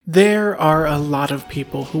There are a lot of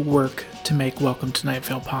people who work to make Welcome to Night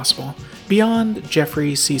Vale possible. Beyond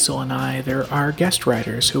Jeffrey, Cecil, and I, there are guest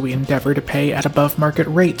writers who we endeavor to pay at above market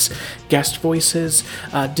rates, guest voices,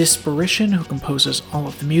 Disparition, who composes all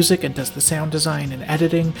of the music and does the sound design and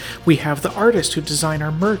editing. We have the artist who design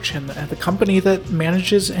our merch and the company that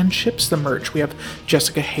manages and ships the merch. We have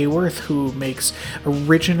Jessica Hayworth, who makes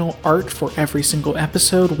original art for every single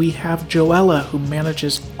episode. We have Joella, who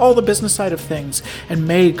manages all the business side of things, and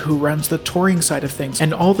Meg, who runs the touring side of things,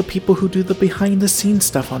 and all the people who do the behind-the-scenes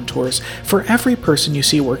stuff on tours. For every person you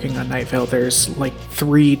see working on Night Vale, there's like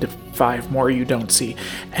 3 to 5 more you don't see.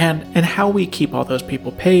 And how we keep all those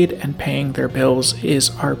people paid and paying their bills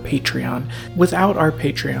is our Patreon. Without our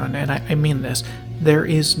Patreon, and I mean this, there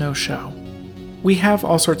is no show. We have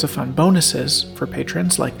all sorts of fun bonuses for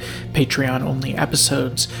patrons, like Patreon-only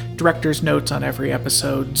episodes, director's notes on every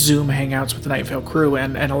episode, Zoom hangouts with the Night Vale crew,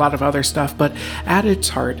 and a lot of other stuff, but at its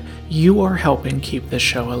heart, you are helping keep this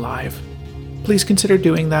show alive. Please consider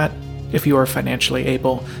doing that if you are financially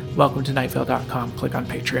able. Welcome to nightvale.com. Click on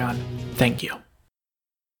Patreon. Thank you.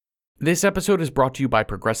 This episode is brought to you by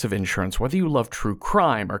Progressive Insurance. Whether you love true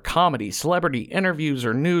crime or comedy, celebrity interviews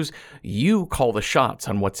or news, you call the shots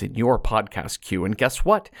on what's in your podcast queue. And guess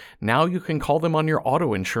what? Now you can call them on your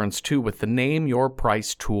auto insurance too with the Name Your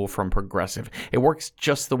Price tool from Progressive. It works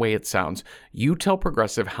just the way it sounds. You tell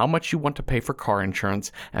Progressive how much you want to pay for car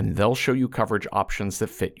insurance, and they'll show you coverage options that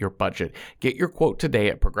fit your budget. Get your quote today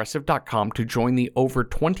at Progressive.com to join the over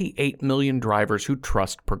 28 million drivers who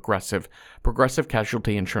trust Progressive. Progressive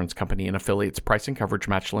Casualty Insurance Company and affiliates. Price and coverage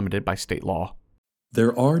match limited by state law.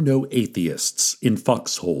 There are no atheists in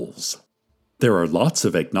foxholes. There are lots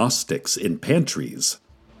of agnostics in pantries.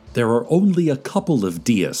 There are only a couple of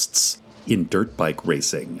deists in dirt bike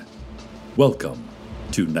racing. Welcome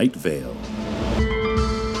to Night Vale.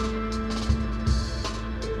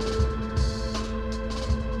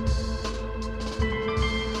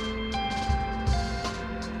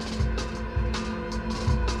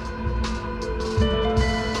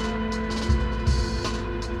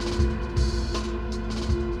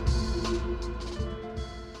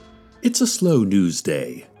 It's a slow news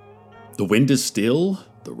day. The wind is still,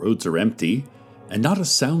 the roads are empty, and not a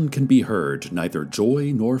sound can be heard, neither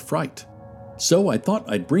joy nor fright. So I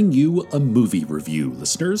thought I'd bring you a movie review,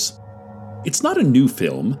 listeners. It's not a new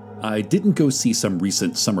film. I didn't go see some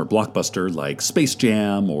recent summer blockbuster like Space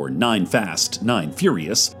Jam or 9 Fast, 9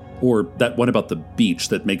 Furious, or that one about the beach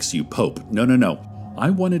that makes you pope. No. I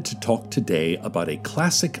wanted to talk today about a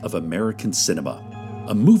classic of American cinema.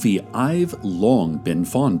 A movie I've long been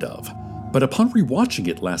fond of, but upon rewatching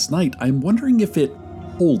it last night, I'm wondering if it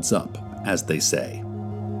holds up, as they say.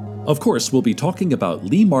 Of course, we'll be talking about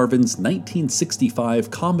Lee Marvin's 1965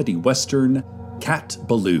 comedy western, Cat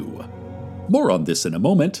Ballou. More on this in a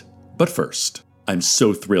moment, but first, I'm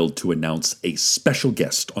so thrilled to announce a special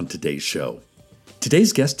guest on today's show.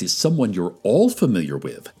 Today's guest is someone you're all familiar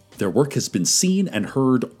with. Their work has been seen and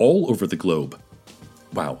heard all over the globe.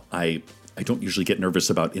 Wow, I don't usually get nervous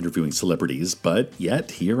about interviewing celebrities, but yet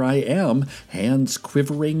here I am, hands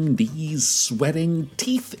quivering, knees sweating,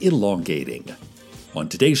 teeth elongating. On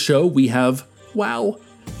today's show, we have,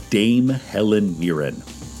 Dame Helen Mirren.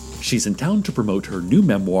 She's in town to promote her new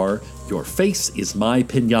memoir, Your Face is My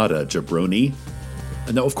Pinata, Jabroni.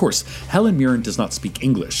 Now, of course, Helen Mirren does not speak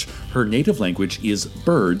English. Her native language is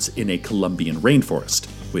birds in a Colombian rainforest,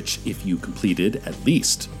 which, if you completed at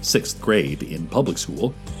least 6th grade in public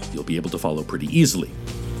school, you'll be able to follow pretty easily.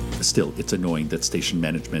 Still, it's annoying that station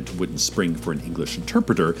management wouldn't spring for an English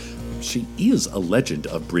interpreter. She is a legend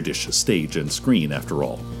of British stage and screen, after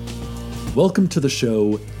all. Welcome to the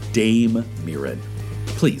show, Dame Mirren.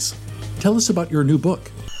 Please, tell us about your new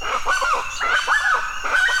book.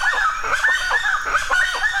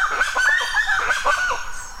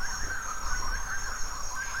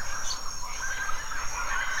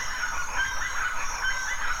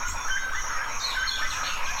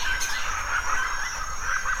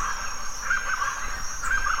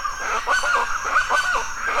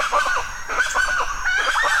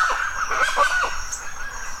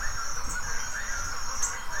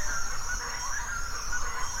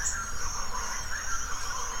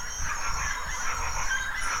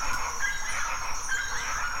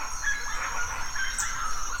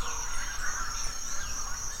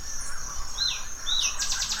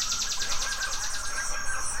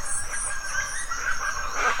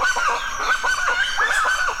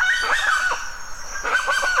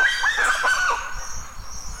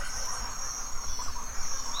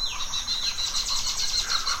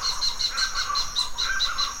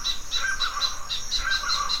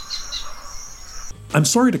 I'm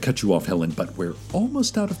sorry to cut you off, Helen, but we're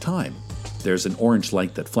almost out of time. There's an orange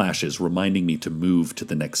light that flashes, reminding me to move to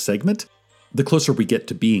the next segment. The closer we get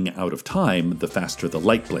to being out of time, the faster the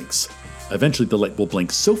light blinks. Eventually, the light will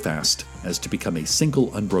blink so fast as to become a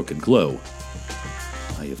single unbroken glow.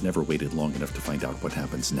 I have never waited long enough to find out what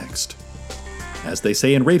happens next. As they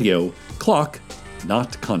say in radio, clock,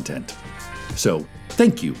 not content. So,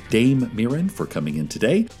 thank you, Dame Mirren, for coming in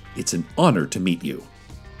today. It's an honor to meet you.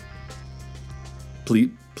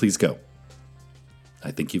 Please go.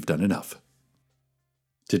 I think you've done enough.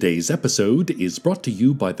 Today's episode is brought to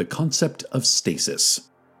you by the concept of stasis.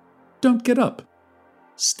 Don't get up.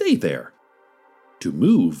 Stay there. To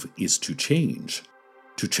move is to change.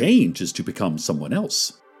 To change is to become someone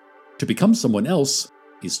else. To become someone else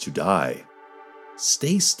is to die.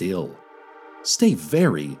 Stay still. Stay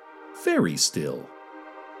very, very still.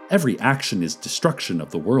 Every action is destruction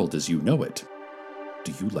of the world as you know it.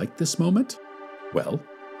 Do you like this moment? Well,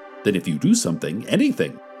 then if you do something,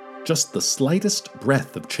 anything, just the slightest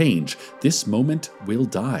breath of change, this moment will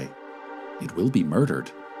die. It will be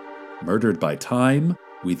murdered. Murdered by time,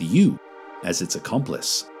 with you as its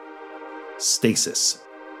accomplice. Stasis.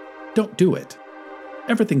 Don't do it.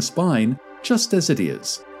 Everything's fine, just as it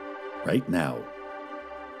is, right now.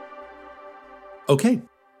 Okay,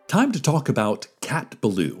 time to talk about Cat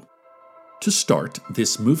Ballou. To start,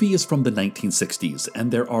 this movie is from the 1960s,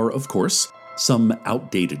 and there are, of course, some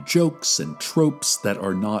outdated jokes and tropes that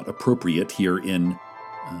are not appropriate here in,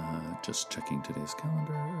 just checking today's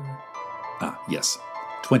calendar. Yes,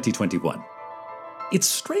 2021. It's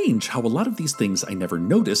strange how a lot of these things I never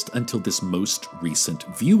noticed until this most recent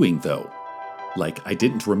viewing, though. Like, I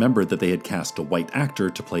didn't remember that they had cast a white actor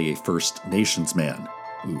to play a First Nations man.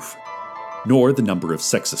 Oof. Nor the number of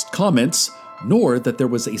sexist comments, nor that there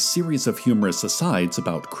was a series of humorous asides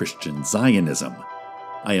about Christian Zionism.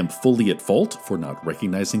 I am fully at fault for not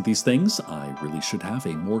recognizing these things. I really should have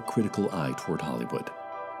a more critical eye toward Hollywood.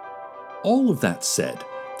 All of that said,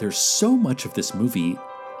 there's so much of this movie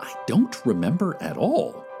I don't remember at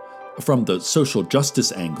all, from the social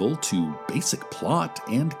justice angle to basic plot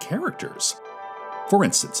and characters. For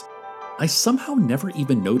instance, I somehow never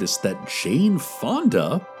even noticed that Jane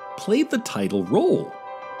Fonda played the title role.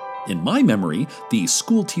 In my memory, the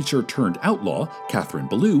schoolteacher turned outlaw, Catherine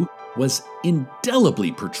Ballou, was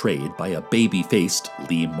indelibly portrayed by a baby-faced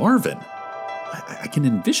Lee Marvin. I can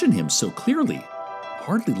envision him so clearly,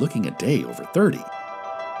 hardly looking a day over 30.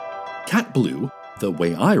 Cat Ballou, the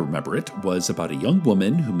way I remember it, was about a young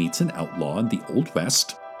woman who meets an outlaw in the Old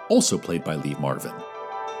West, also played by Lee Marvin.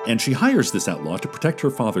 And she hires this outlaw to protect her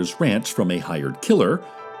father's ranch from a hired killer,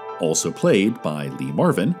 also played by Lee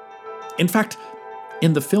Marvin. In fact,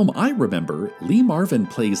 in the film I remember, Lee Marvin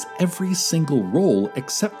plays every single role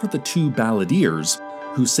except for the two balladeers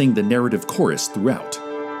who sing the narrative chorus throughout.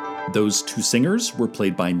 Those two singers were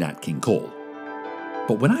played by Nat King Cole.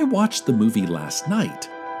 But when I watched the movie last night,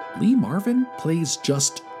 Lee Marvin plays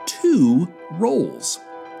just two roles: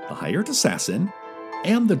 the hired assassin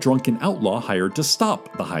and the drunken outlaw hired to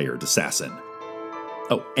stop the hired assassin.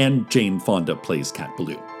 Oh, and Jane Fonda plays Cat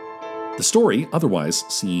Ballou. The story otherwise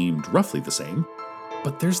seemed roughly the same,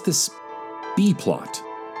 but there's this B-plot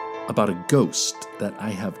about a ghost that I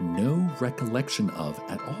have no recollection of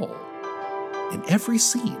at all. In every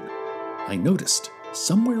scene, I noticed,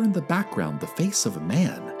 somewhere in the background, the face of a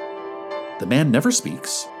man. The man never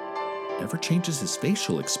speaks, never changes his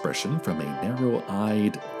facial expression from a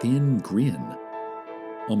narrow-eyed, thin grin.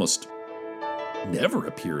 Almost never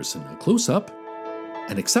appears in a close-up,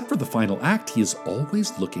 and except for the final act, he is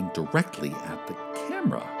always looking directly at the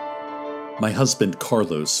camera. My husband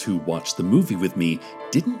Carlos, who watched the movie with me,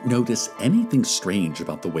 didn't notice anything strange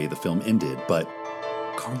about the way the film ended, but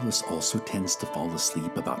Carlos also tends to fall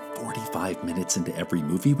asleep about 45 minutes into every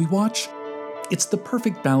movie we watch. It's the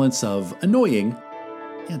perfect balance of annoying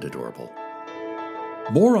and adorable.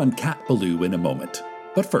 More on Cat Ballou in a moment,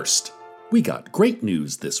 but first, we got great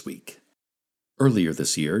news this week. Earlier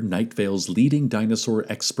this year, Night Vale's leading dinosaur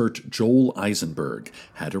expert Joel Eisenberg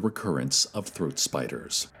had a recurrence of throat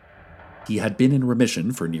spiders. He had been in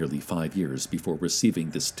remission for nearly 5 years before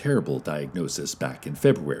receiving this terrible diagnosis back in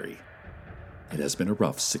February. It has been a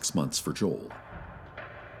rough 6 months for Joel.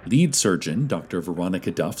 Lead surgeon Dr.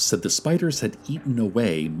 Veronica Duff said the spiders had eaten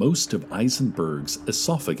away most of Eisenberg's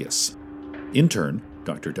esophagus. In turn,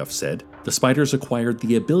 Dr. Duff said, the spiders acquired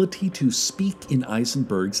the ability to speak in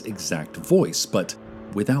Eisenberg's exact voice, but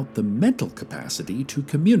without the mental capacity to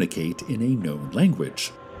communicate in a known language.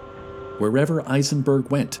 Wherever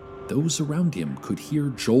Eisenberg went, those around him could hear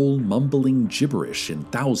Joel mumbling gibberish in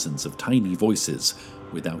thousands of tiny voices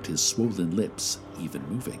without his swollen lips even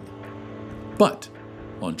moving. But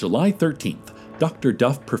On July 13th, Dr.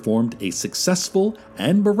 Duff performed a successful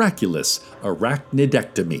and miraculous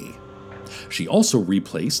arachnidectomy. She also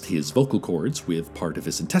replaced his vocal cords with part of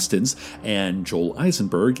his intestines, and Joel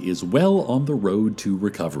Eisenberg is well on the road to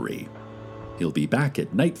recovery. He'll be back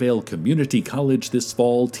at Night Vale Community College this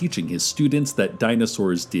fall, teaching his students that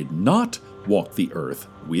dinosaurs did not walk the earth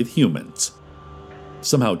with humans.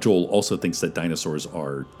 Somehow Joel also thinks that dinosaurs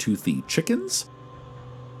are toothy chickens?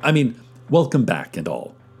 I mean, welcome back and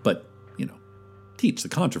all, but, teach the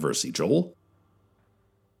controversy, Joel.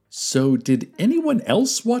 So did anyone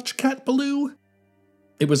else watch Cat Ballou?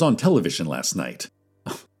 It was on television last night.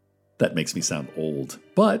 That makes me sound old,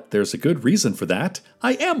 but there's a good reason for that.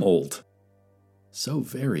 I am old. So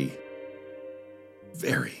very,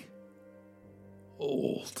 very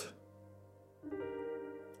old.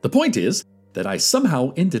 The point is that I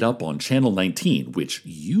somehow ended up on Channel 19, which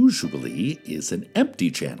usually is an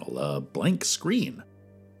empty channel, a blank screen.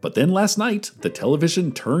 But then last night, the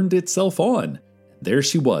television turned itself on. There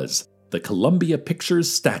she was, the Columbia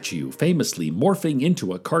Pictures statue, famously morphing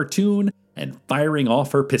into a cartoon and firing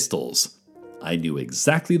off her pistols. I knew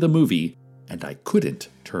exactly the movie, and I couldn't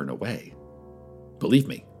turn away. Believe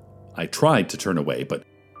me, I tried to turn away, but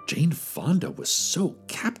Jane Fonda was so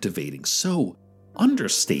captivating, so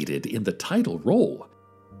understated in the title role.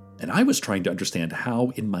 And I was trying to understand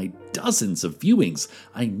how, in my dozens of viewings,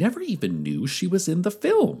 I never even knew she was in the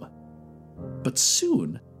film. But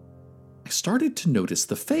soon, I started to notice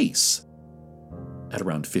the face. At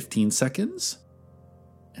around 15 seconds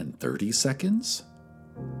and 30 seconds,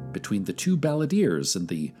 between the two balladeers in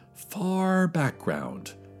the far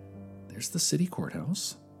background, there's the city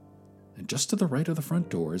courthouse, and just to the right of the front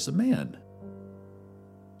door is a man.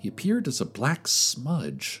 He appeared as a black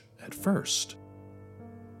smudge at first,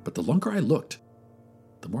 but the longer I looked,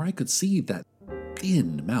 the more I could see that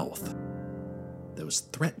thin mouth, those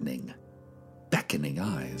threatening, beckoning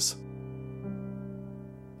eyes.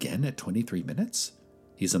 Again at 23 minutes,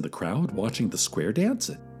 he's in the crowd watching the square dance.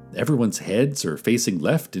 Everyone's heads are facing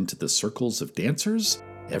left into the circles of dancers,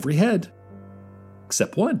 every head,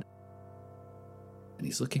 except one. And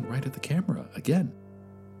he's looking right at the camera again.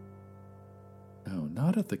 No,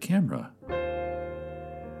 not at the camera.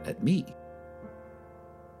 At me.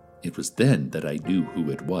 It was then that I knew who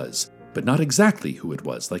it was, but not exactly who it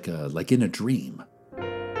was, like in a dream.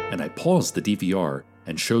 And I paused the DVR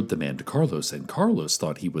and showed the man to Carlos, and Carlos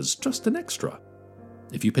thought he was just an extra.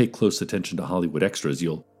 If you pay close attention to Hollywood extras,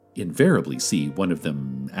 you'll invariably see one of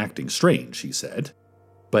them acting strange, he said.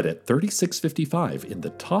 But at 36:55 in the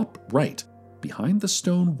top right, behind the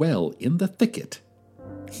stone well in the thicket,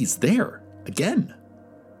 he's there again.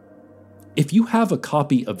 If you have a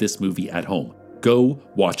copy of this movie at home, go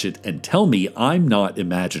watch it and tell me I'm not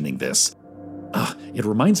imagining this. It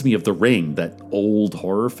reminds me of The Ring, that old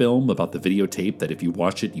horror film about the videotape that if you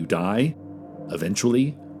watch it, you die,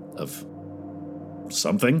 eventually, of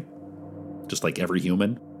something. Just like every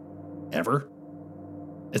human, ever.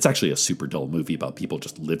 It's actually a super dull movie about people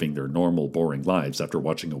just living their normal, boring lives after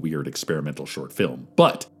watching a weird experimental short film.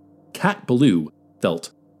 But Cat Ballou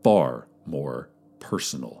felt far more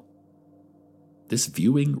personal. This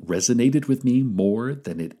viewing resonated with me more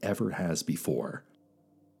than it ever has before.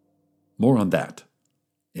 More on that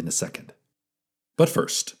in a second. But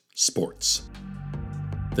first, sports.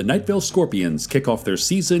 The Night Vale Scorpions kick off their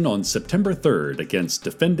season on September 3rd against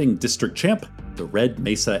defending district champ, the Red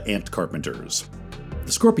Mesa Ant Carpenters.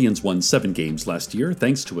 The Scorpions won 7 games last year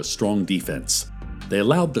thanks to a strong defense. They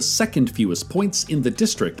allowed the second fewest points in the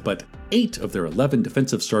district, but 8 of their 11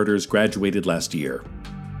 defensive starters graduated last year.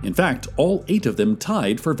 In fact, all 8 of them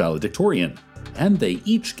tied for valedictorian, and they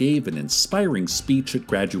each gave an inspiring speech at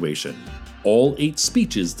graduation. All 8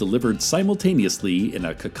 speeches delivered simultaneously in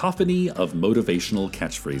a cacophony of motivational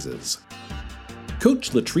catchphrases.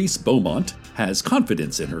 Coach Latrice Beaumont has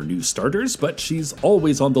confidence in her new starters, but she's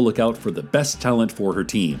always on the lookout for the best talent for her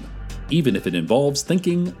team, even if it involves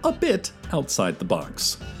thinking a bit outside the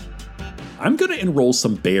box. "I'm going to enroll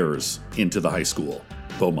some bears into the high school,"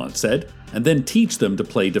 Beaumont said, "and then teach them to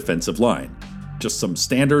play defensive line. Just some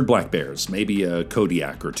standard black bears, maybe a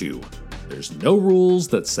Kodiak or 2. There's no rules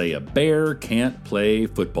that say a bear can't play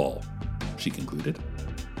football," she concluded.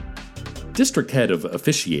 District head of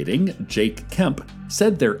officiating, Jake Kemp,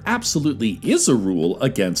 said there absolutely is a rule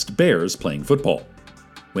against bears playing football.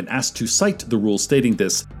 When asked to cite the rule stating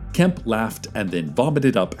this, Kemp laughed and then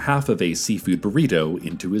vomited up half of a seafood burrito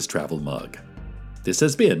into his travel mug. This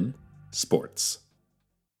has been Sports.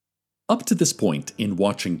 Up to this point in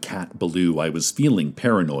watching Cat Ballou, I was feeling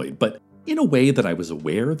paranoid, but in a way that I was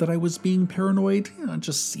aware that I was being paranoid,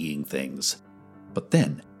 just seeing things. But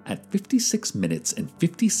then, At 56 minutes and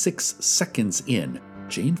 56 seconds in,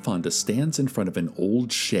 Jane Fonda stands in front of an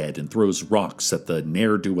old shed and throws rocks at the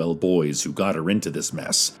ne'er-do-well boys who got her into this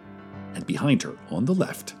mess. And behind her, on the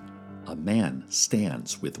left, a man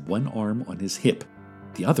stands with one arm on his hip,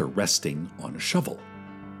 the other resting on a shovel.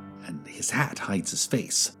 And his hat hides his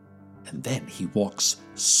face. And then he walks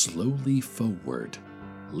slowly forward,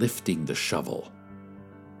 lifting the shovel.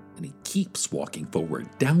 And he keeps walking forward,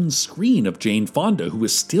 down screen of Jane Fonda, who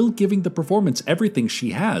is still giving the performance everything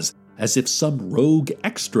she has, as if some rogue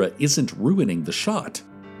extra isn't ruining the shot.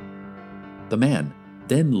 The man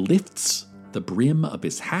then lifts the brim of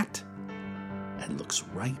his hat and looks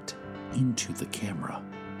right into the camera.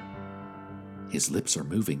 His lips are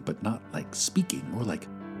moving, but not like speaking, more like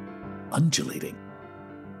undulating.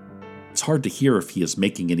 It's hard to hear if he is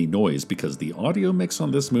making any noise because the audio mix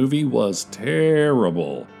on this movie was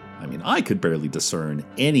terrible. I mean, I could barely discern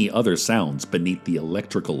any other sounds beneath the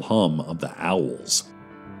electrical hum of the owls.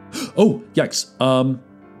 Oh, yikes.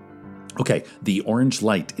 Okay, the orange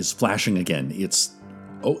light is flashing again. It's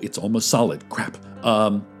almost solid. Crap.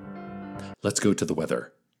 Let's go to the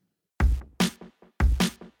weather.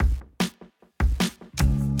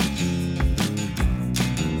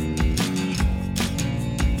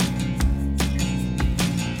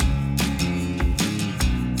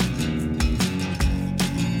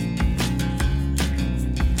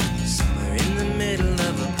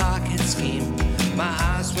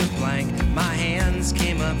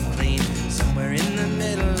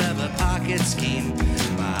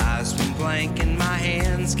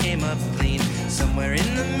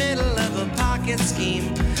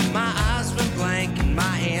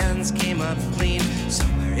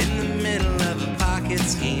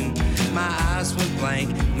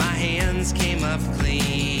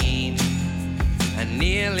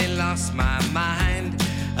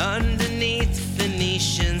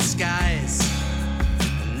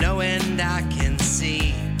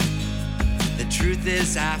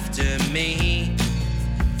 After me,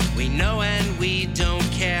 we know and we don't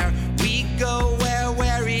care. We go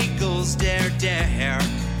where eagles dare.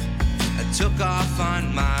 I took off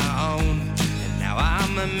on my own, and now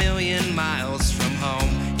I'm a million miles from home.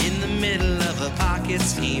 In the middle of a pocket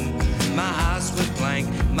scheme, my eyes went blank,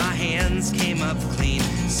 my hands came up clean.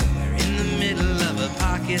 Somewhere in the middle of a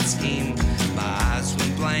pocket scheme, my eyes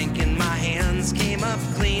went blank and my hands came up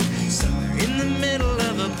clean. Somewhere in the middle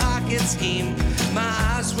of a pocket scheme, my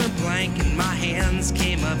eyes went blank and my hands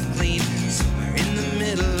came up clean. Somewhere in the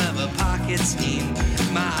middle of a pocket scheme,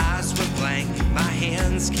 my eyes went blank, my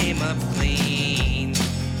hands came up clean.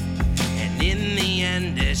 And in the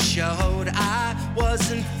end it showed I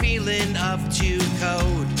wasn't feeling up to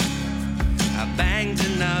code. I banged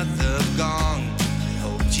another gong and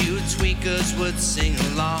hoped you tweakers would sing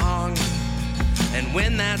along. And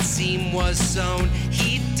when that seam was sewn,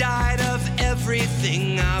 he died of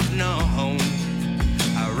everything I've known.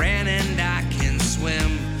 I ran and I can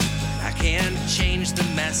swim, but I can't change the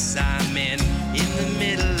mess I'm in. In the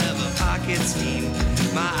middle of a pocket scheme,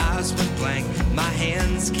 my eyes went blank, my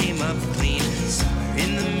hands came up clean. Somewhere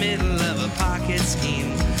in the middle of a pocket scheme,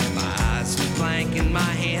 my eyes went blank and my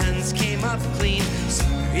hands came up clean.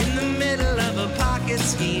 Somewhere in the middle of a pocket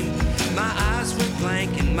scheme, my eyes went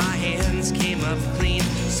blank and my hands came up clean.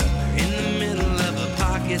 Somewhere in the middle of a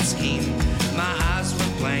pocket scheme, my eyes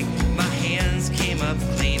went blank, my hands came up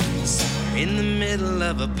clean. Somewhere in the middle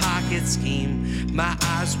of a pocket scheme, my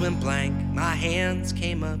eyes went blank, my hands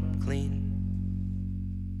came up clean.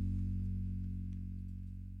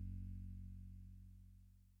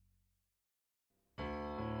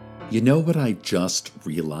 You know what I just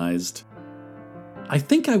realized? I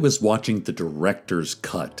think I was watching the director's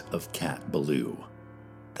cut of Cat Ballou.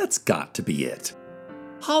 That's got to be it.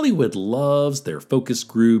 Hollywood loves their focus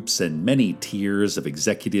groups and many tiers of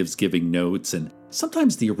executives giving notes, and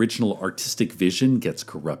sometimes the original artistic vision gets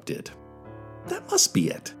corrupted. That must be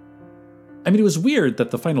it. I mean, it was weird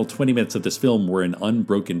that the final 20 minutes of this film were an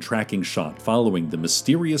unbroken tracking shot following the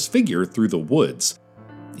mysterious figure through the woods.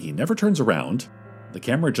 He never turns around. The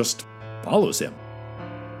camera just follows him.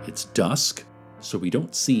 It's dusk, so we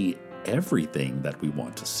don't see everything that we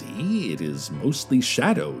want to see. It is mostly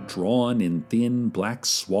shadow drawn in thin black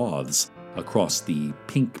swaths across the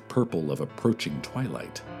pink-purple of approaching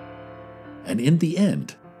twilight. And in the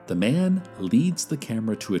end, the man leads the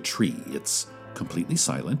camera to a tree. It's completely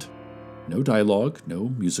silent. No dialogue, no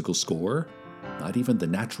musical score, not even the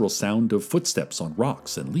natural sound of footsteps on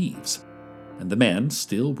rocks and leaves. And the man,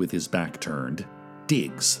 still with his back turned,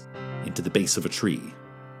 digs into the base of a tree.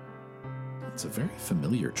 It's a very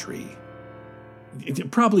familiar tree.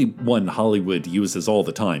 Probably one Hollywood uses all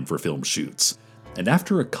the time for film shoots. and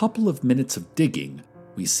after a couple of minutes of digging,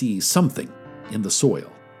 we see something in the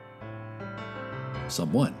soil.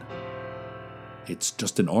 Someone. It's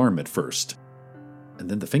just an arm at first, and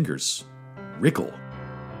then the fingers wriggle,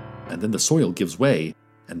 and then the soil gives way,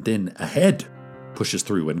 and then a head pushes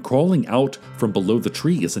through, and crawling out from below the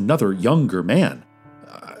tree is another younger man.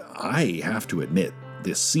 I have to admit,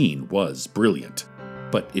 this scene was brilliant,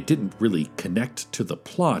 but it didn't really connect to the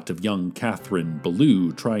plot of young Catherine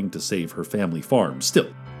Ballou trying to save her family farm.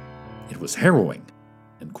 Still, it was harrowing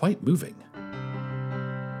and quite moving.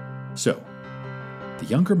 So, the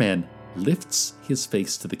younger man lifts his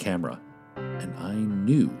face to the camera, and I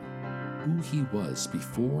knew who he was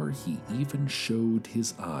before he even showed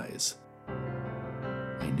his eyes.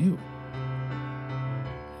 I knew.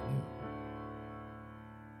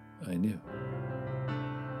 I knew.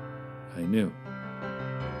 I knew.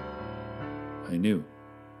 I knew.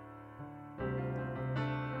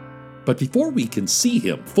 But before we can see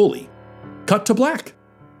him fully, cut to black.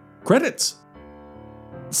 Credits.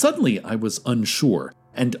 Suddenly I was unsure,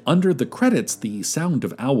 and under the credits the sound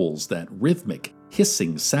of owls, that rhythmic,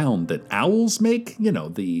 hissing sound that owls make,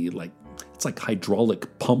 it's like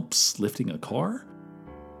hydraulic pumps lifting a car.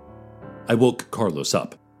 I woke Carlos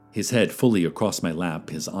up, his head fully across my lap,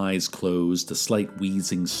 his eyes closed, a slight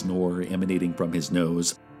wheezing snore emanating from his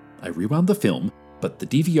nose. I rewound the film, but the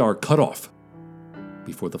DVR cut off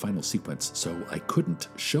before the final sequence, so I couldn't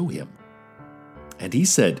show him. And he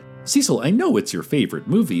said, "Cecil, I know it's your favorite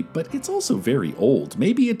movie, but it's also very old.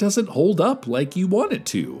 Maybe it doesn't hold up like you want it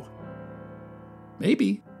to."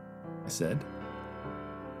 "Maybe," I said,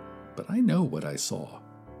 "but I know what I saw."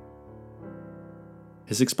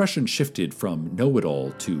 His expression shifted from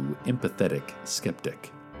know-it-all to empathetic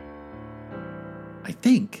skeptic. "I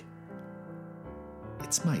think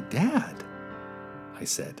it's my dad," I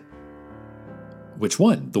said. "Which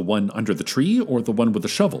one? The one under the tree or the one with the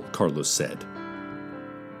shovel?" Carlos said.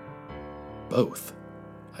 "Both,"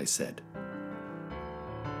 I said.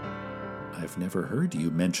 "I've never heard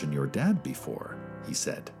you mention your dad before," he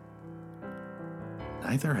said.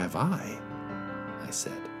 "Neither have I,"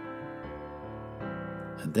 said.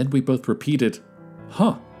 And then we both repeated,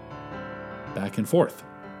 "Huh," back and forth,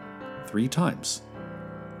 3 times,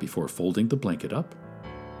 before folding the blanket up,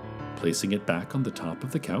 placing it back on the top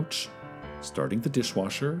of the couch, starting the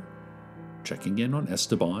dishwasher, checking in on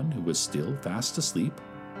Esteban, who was still fast asleep,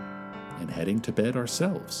 and heading to bed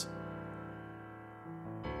ourselves.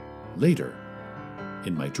 Later,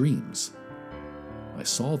 in my dreams, I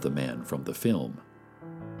saw the man from the film,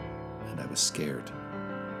 and I was scared.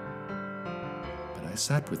 But I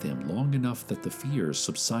sat with him long enough that the fears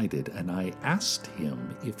subsided, and I asked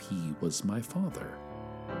him if he was my father.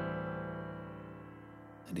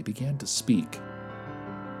 And he began to speak,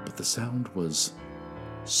 but the sound was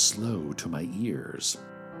slow to my ears.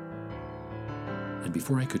 And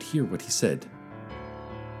before I could hear what he said,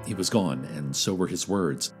 he was gone, and so were his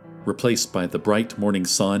words, replaced by the bright morning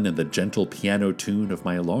sun and the gentle piano tune of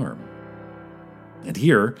my alarm. And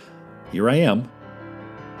here I am,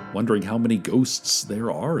 wondering how many ghosts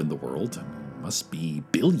there are in the world. Must be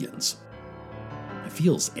billions. It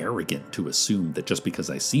feels arrogant to assume that just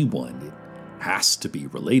because I see one, it has to be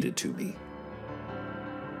related to me.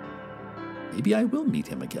 Maybe I will meet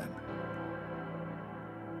him again.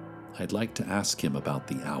 I'd like to ask him about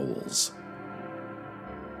the owls.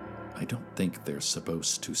 I don't think they're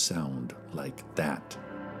supposed to sound like that.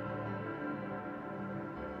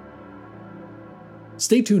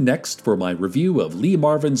 Stay tuned next for my review of Lee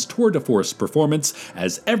Marvin's tour de force performance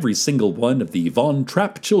as every single one of the Von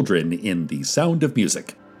Trapp children in The Sound of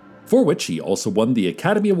Music, for which he also won the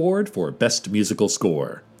Academy Award for Best Musical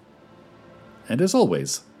Score. And as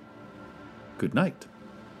always, good night,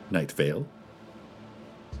 Night Vale.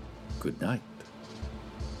 Good night.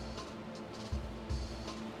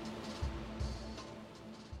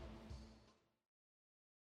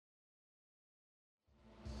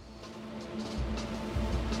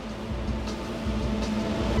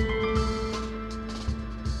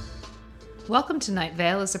 Welcome to Night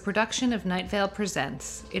Vale is a production of Night Vale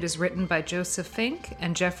Presents. It is written by Joseph Fink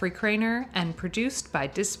and Jeffrey Craner and produced by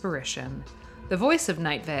Disparition. The voice of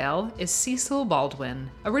Night Vale is Cecil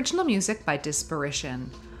Baldwin. Original music by Disparition.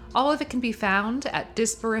 All of it can be found at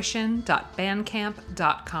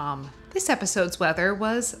disparition.bandcamp.com. This episode's weather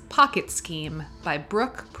was Pocket Scheme by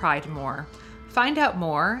Brooke Pridemore. Find out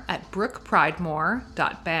more at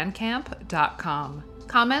brookepridemore.bandcamp.com.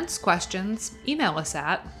 Comments, questions, email us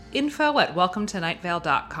at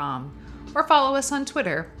info@welcometonightvale.com, or follow us on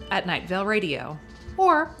Twitter at Night Vale Radio.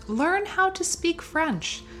 Or learn how to speak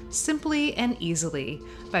French simply and easily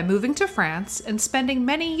by moving to France and spending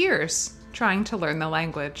many years trying to learn the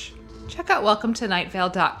language. Check out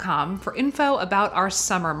welcometonightvale.com for info about our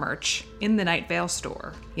summer merch in the Night Vale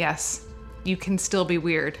store. Yes, you can still be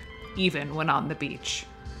weird, even when on the beach.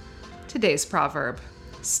 Today's proverb: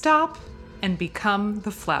 stop and become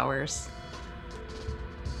the flowers.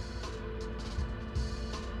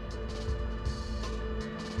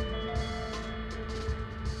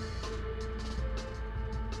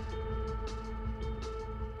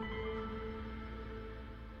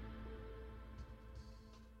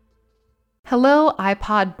 Hello,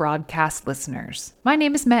 iPod broadcast listeners. My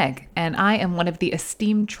name is Meg, and I am one of the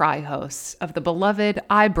esteemed tri-hosts of the beloved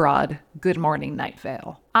iBroad Good Morning Night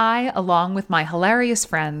Vale. I, along with my hilarious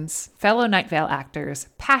friends, fellow Night Vale actors,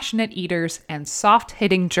 passionate eaters, and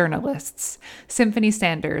soft-hitting journalists, Symphony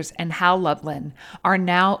Sanders and Hal Lublin, are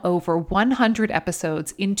now over 100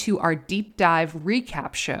 episodes into our deep dive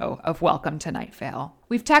recap show of Welcome to Night Vale.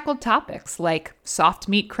 We've tackled topics like soft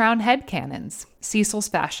meat crown headcanons, Cecil's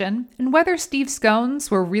fashion, and whether Steve's scones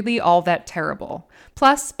were really all that terrible,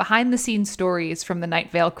 plus behind-the-scenes stories from the Night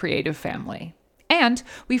Vale creative family. And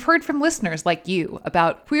we've heard from listeners like you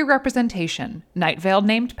about queer representation, Night Vale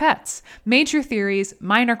named pets, major theories,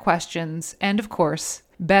 minor questions, and of course,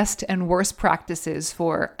 best and worst practices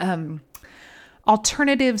for,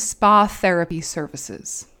 alternative spa therapy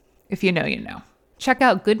services. If you know, you know. Check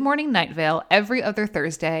out Good Morning Night Vale every other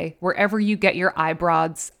Thursday, wherever you get your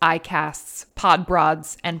iBroads, iCasts,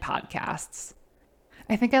 Podbroads, and podcasts.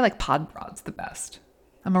 I think I like Podbroads the best.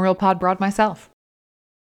 I'm a real Podbroad myself.